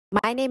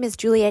My name is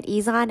Juliet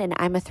Ezon, and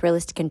I'm a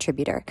Thrillist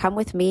contributor. Come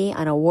with me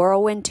on a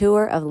whirlwind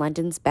tour of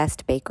London's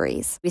best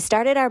bakeries. We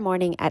started our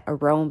morning at a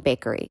Rome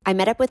bakery. I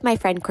met up with my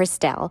friend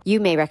Christelle. You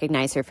may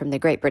recognize her from the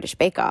Great British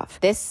Bake Off.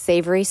 This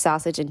savory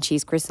sausage and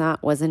cheese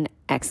croissant was an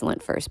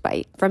excellent first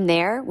bite. From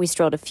there, we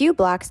strolled a few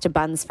blocks to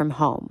Buns from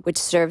Home, which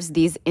serves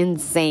these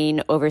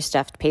insane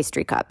overstuffed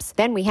pastry cups.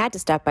 Then we had to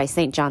stop by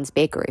St. John's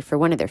Bakery for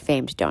one of their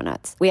famed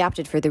donuts. We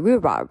opted for the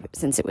rhubarb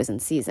since it was in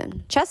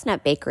season.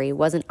 Chestnut Bakery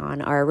wasn't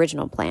on our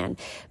original plan,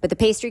 but the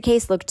pastry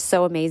case looked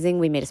so amazing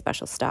we made a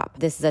special stop.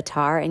 This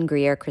Zatar and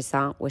Gruyere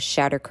croissant was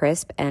shatter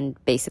crisp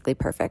and basically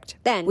perfect.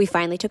 Then we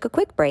finally took a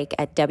quick break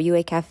at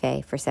WA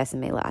Cafe for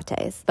sesame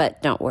lattes.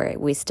 But don't worry,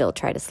 we still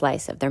tried a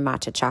slice of their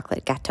matcha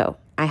chocolate gâteau.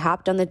 I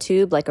hopped on the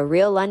tube like a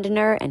real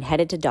Londoner and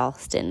headed to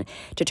Dalston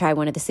to try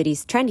one of the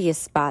city's trendiest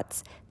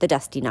spots, the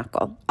Dusty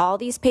Knuckle. All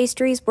these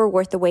pastries were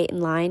worth the wait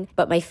in line,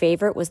 but my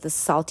favorite was the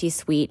salty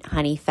sweet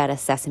honey feta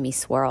sesame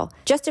swirl.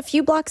 Just a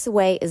few blocks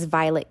away is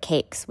Violet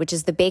Cakes, which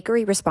is the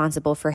bakery responsible for